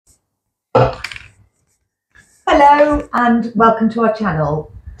Hello and welcome to our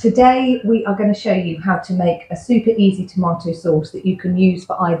channel. Today we are going to show you how to make a super easy tomato sauce that you can use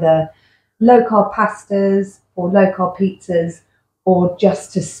for either low carb pastas or low carb pizzas, or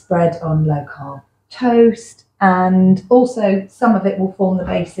just to spread on low carb toast. And also some of it will form the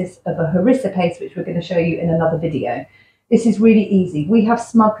basis of a harissa paste, which we're going to show you in another video. This is really easy. We have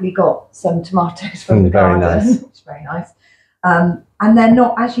smugly got some tomatoes from the garden. Nice. It's very nice. And they're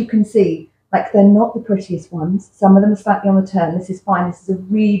not, as you can see, like they're not the prettiest ones. Some of them are slightly on the turn. This is fine. This is a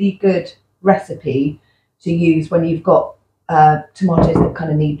really good recipe to use when you've got tomatoes that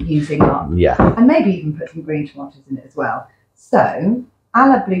kind of need using up. Yeah. And maybe even put some green tomatoes in it as well. So, a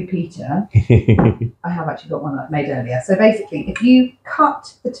la Blue Peter, I have actually got one I've made earlier. So basically, if you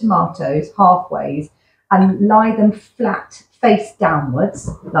cut the tomatoes halfways and lie them flat, face downwards,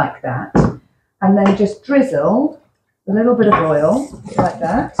 like that, and then just drizzle a little bit of oil, like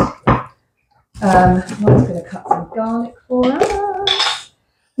that. Mom's going to cut some garlic for us.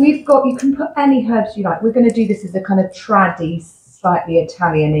 We've got, you can put any herbs you like. We're going to do this as a kind of traddy, slightly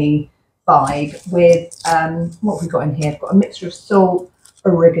Italian-y vibe with, what have we got in here? I've got a mixture of salt,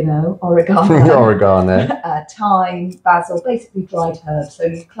 oregano, thyme, basil, basically dried herbs. So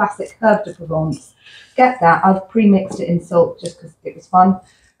your classic herb de Provence. Get that. I've pre-mixed it in salt just because it was fun.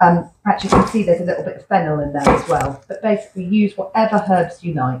 Actually, you can see there's a little bit of fennel in there as well. But basically use whatever herbs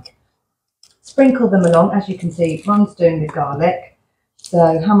you like. Sprinkle them along, as you can see. Ron's doing the garlic.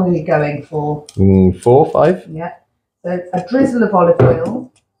 So how many are we going for? 4, 5. Yeah. So a drizzle of olive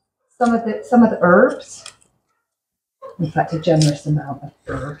oil, some of the herbs. In fact, a generous amount of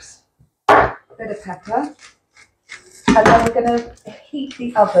herbs. A bit of pepper. And then we're going to heat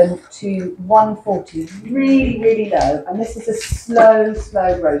the oven to 140, really, really low. And this is a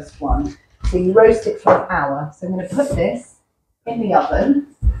slow roast one. So you roast it for an hour. So I'm going to put this in the oven.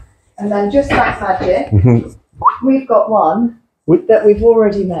 And then just like magic, we've got one that we've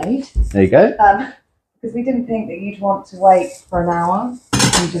already made. There you go. Because we didn't think that you'd want to wait for an hour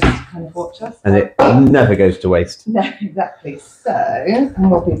and just kind of watch us. And it never goes to waste. No, exactly. So,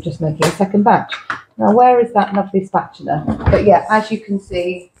 and we'll be just making a second batch. Now, where is that lovely spatula? But yeah, as you can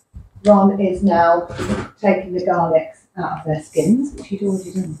see, Ron is now taking the garlics out of their skins, which you'd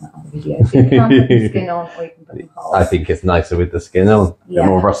already done in that other video. So you can put the skin on, or you can put them whole. I think it's nicer with the skin on. Yeah. They're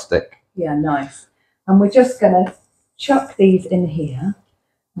more rustic. Yeah, nice. And we're just going to chuck these in here,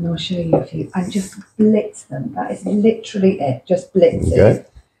 and I'll show you a few, and just blitz them. That is literally it. Just blitz it.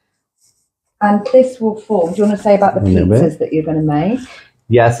 And this will form. Do you want to say about the pizzas that you're going to make?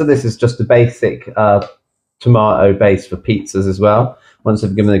 Yeah, so this is just a basic tomato base for pizzas as well. Once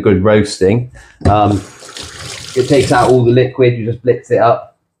I've given it a good roasting, it takes out all the liquid. You just blitz it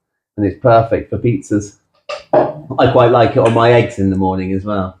up, and it's perfect for pizzas. I quite like it on my eggs in the morning as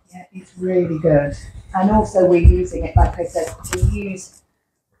well. Yeah, it's really good. And also we're using it, like I said, we use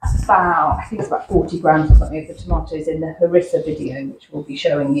about, I think it's about 40 grams or something of the tomatoes in the harissa video, which we'll be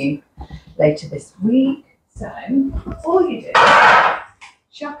showing you later this week. So all you do,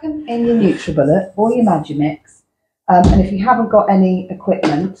 chuck them in your NutriBullet or your Magimix. And if you haven't got any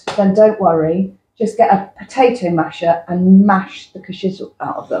equipment, then don't worry. Just get a potato masher and mash the shizzle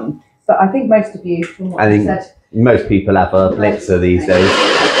out of them. But I think most of you, from what you said, most people have a blitzer these days.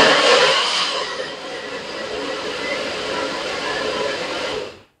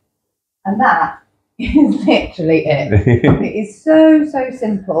 And that is literally it. It is so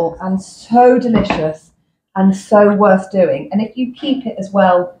simple and so delicious and so worth doing. And if you keep it as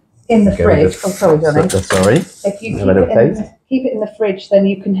well in the fridge, oh sorry, Johnny. Sorry. If you keep it in the fridge, then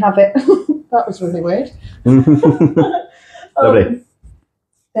you can have it. That was really weird. Lovely.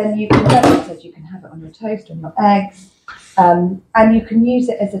 Then you can, like I said, you can have it on your toast or your eggs, and you can use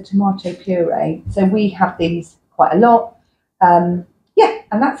it as a tomato puree. So we have these quite a lot. Yeah,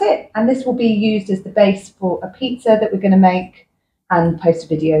 and that's it. And this will be used as the base for a pizza that we're going to make and post a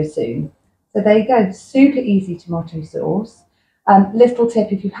video soon. So there you go, super easy tomato sauce. Little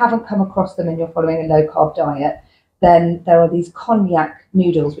tip, if you haven't come across them and you're following a low carb diet, then there are these cognac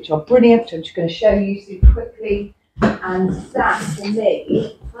noodles, which are brilliant, which I'm just going to show you super quickly. And that, for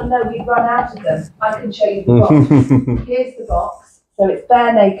me, I know we've run out of them. I can show you the box. Here's the box. So it's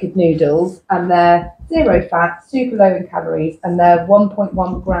bare naked noodles, and they're 0 fat, super low in calories, and they're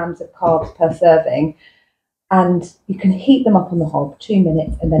 1.1 grams of carbs per serving. And you can heat them up on the hob, 2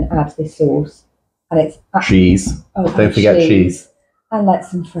 minutes, and then add this sauce. And it's cheese. Oh, don't forget cheese. And like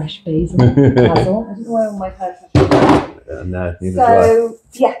some fresh basil and basil. I don't know why all my herbs have no, so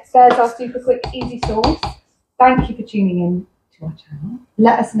yeah, there's our super quick, easy sauce. Thank you for tuning in to our channel.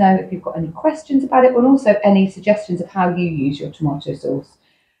 Let us know if you've got any questions about it, and also any suggestions of how you use your tomato sauce.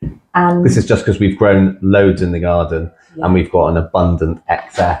 And this is just because we've grown loads in the garden and we've got an abundant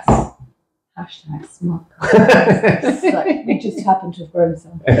excess. Hashtag smart. Like, we just happen to have grown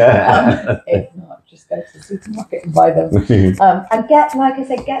some. If not, just go to the supermarket and buy them. And get, like I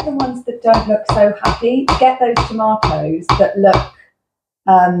said, get the ones that don't look so happy. Get those tomatoes that look,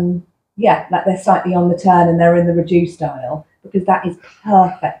 like they're slightly on the turn and they're in the reduced aisle, because that is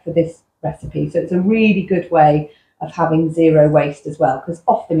perfect for this recipe. So it's a really good way of having zero waste as well, because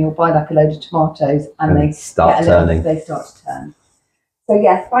often you'll buy like a load of tomatoes and they start turning. They start to turn. So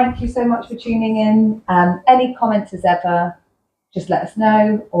yes, thank you so much for tuning in. Any comments as ever, just let us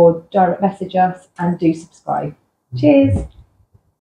know or direct message us, and do subscribe. Cheers.